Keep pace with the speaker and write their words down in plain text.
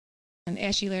And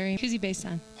Ashy Larry, who's he based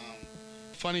on?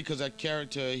 Funny because that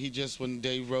character, he just, when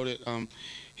Dave wrote it,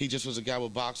 he just was a guy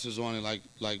with boxers on and like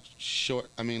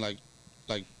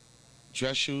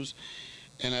dress shoes.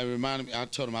 And it reminded me, I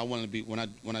told him I wanted to be,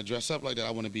 when I dress up like that,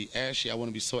 I want to be ashy. I want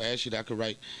to be so ashy that I could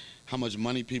write how much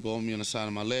money people owe me on the side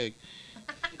of my leg.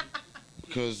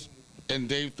 And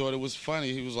Dave thought it was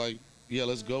funny. He was like, yeah,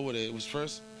 let's go with it. It was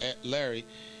first Larry,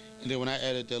 and then when I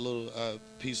added that little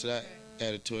piece that I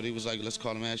added to it, he was like, let's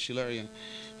call him Ashy Larry. And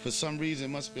for some reason, it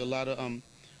must be a lot of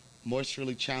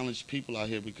moisturally challenged people out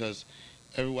here, because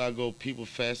everywhere I go, people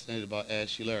fascinated about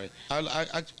Ashy Larry.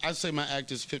 I say my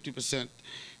act is 50%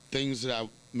 things that I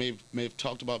may have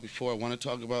talked about before, I want to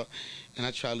talk about, and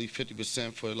I try to leave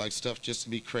 50% for like stuff just to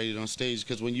be created on stage.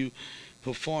 Because when you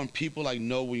perform, people like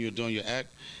know when you're doing your act.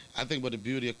 I think what the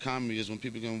beauty of comedy is when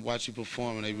people can watch you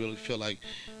perform and they really feel like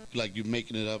you're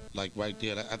making it up like right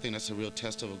there. I think that's a real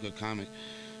test of a good comic.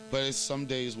 But it's some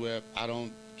days where I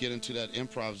don't get into that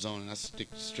improv zone and I stick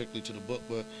strictly to the book.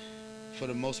 But for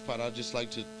the most part, I just like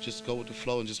to just go with the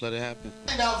flow and just let it happen. I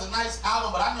think that was a nice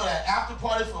album, but I know that after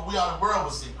party for We Are the World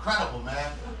was incredible,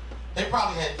 man. They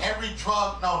probably had every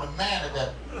drug known to man at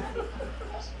that.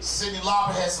 Sidney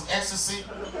Lauper had some ecstasy.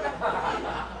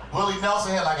 Willie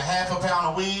Nelson had like a half a pound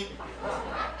of weed.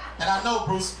 And I know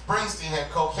Bruce Springsteen had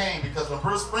cocaine, because when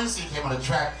Bruce Springsteen came on the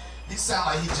track, he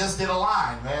sounded like he just did a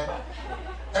line, man.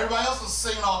 Everybody else was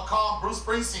singing all calm. Bruce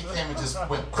Springsteen came and just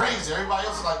went crazy. Everybody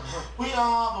else was like, we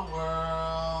are the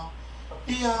world,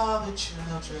 we are the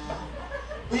children,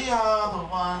 we are the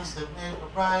ones that make a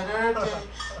brighter day,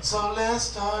 so let's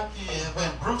start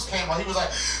giving. Bruce came on, he was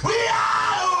like, we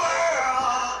are the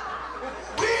world,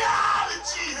 we are the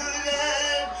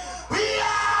children, we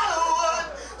are the ones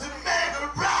that make a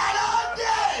brighter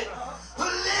day, so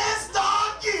let's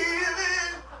start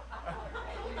giving.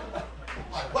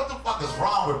 Like, what the fuck is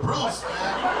wrong with Bruce,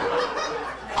 man?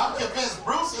 I'm convinced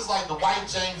Bruce is like the white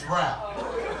James Brown.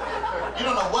 You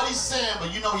don't know what he's saying,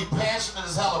 but you know he's passionate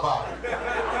as hell about it.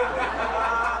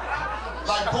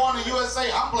 Like Born in the USA,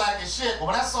 I'm black as shit, but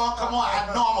when that song come on, I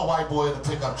know I'm a white boy in the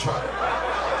pickup truck.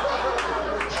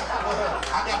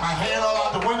 I got my hand all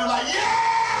out the window like, yeah!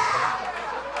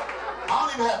 I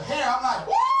don't even have hair, I'm like,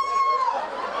 woo!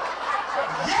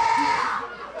 Yeah!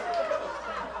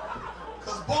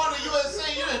 Because Born in the USA,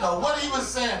 you didn't know what he was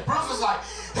saying. Bruce was like,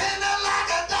 and then like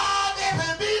a dog, if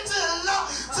it be too low,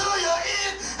 to your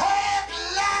end, half a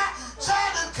lie,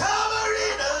 trying to cover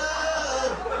it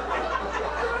up.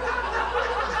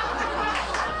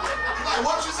 Like,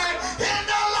 what you say? And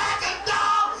then like a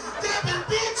dog, if it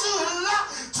be too low,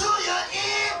 to your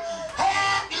end,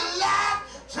 half a lie,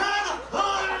 trying to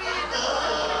cover it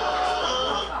up.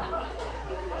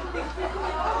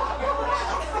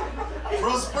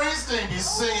 Bruce Springsteen be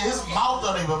singing, his mouth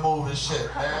don't even move and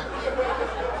shit, man.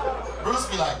 Bruce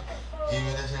be like,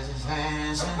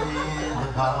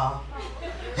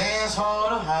 hands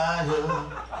hold higher,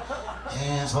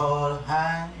 hands hold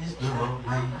high, is the road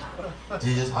man.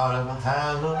 Just hold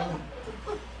higher,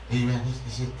 even if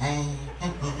it's your hand.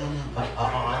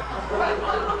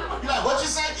 You like, what you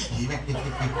say? Even if it's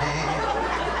your hand.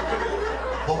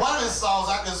 But one of his songs,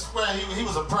 I can swear he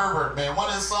was a pervert, man. One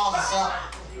of his songs,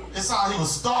 it sounded like he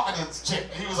was stalking this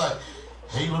chick. He was like,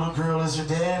 hey little girl, is your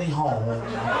daddy home?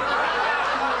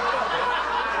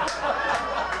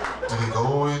 Did he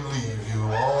go and leave you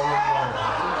all alone?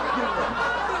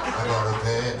 I got a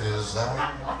bad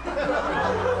desire.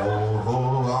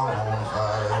 Oh, I'm on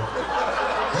fire.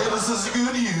 Hey, this is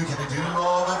good to you. Can you do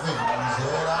all the things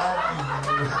that I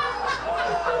do?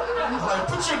 I'm like,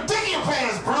 put your dick in your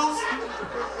pants, Bruce.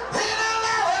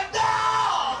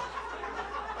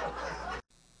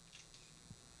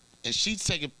 And she's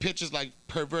taking pictures like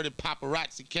perverted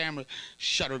paparazzi camera,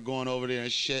 shutter going over there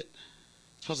and shit.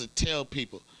 Supposed to tell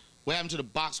people. What happened to the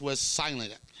box where it's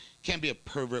silent? Can't be a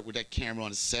pervert with that camera on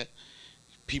the set.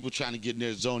 People trying to get in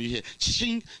their zone, you hear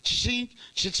cha-ching, cha-ching,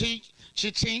 cha-ching,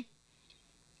 cha-ching.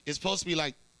 It's supposed to be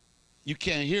like you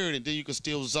can't hear it and then you can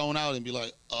still zone out and be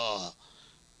like, oh.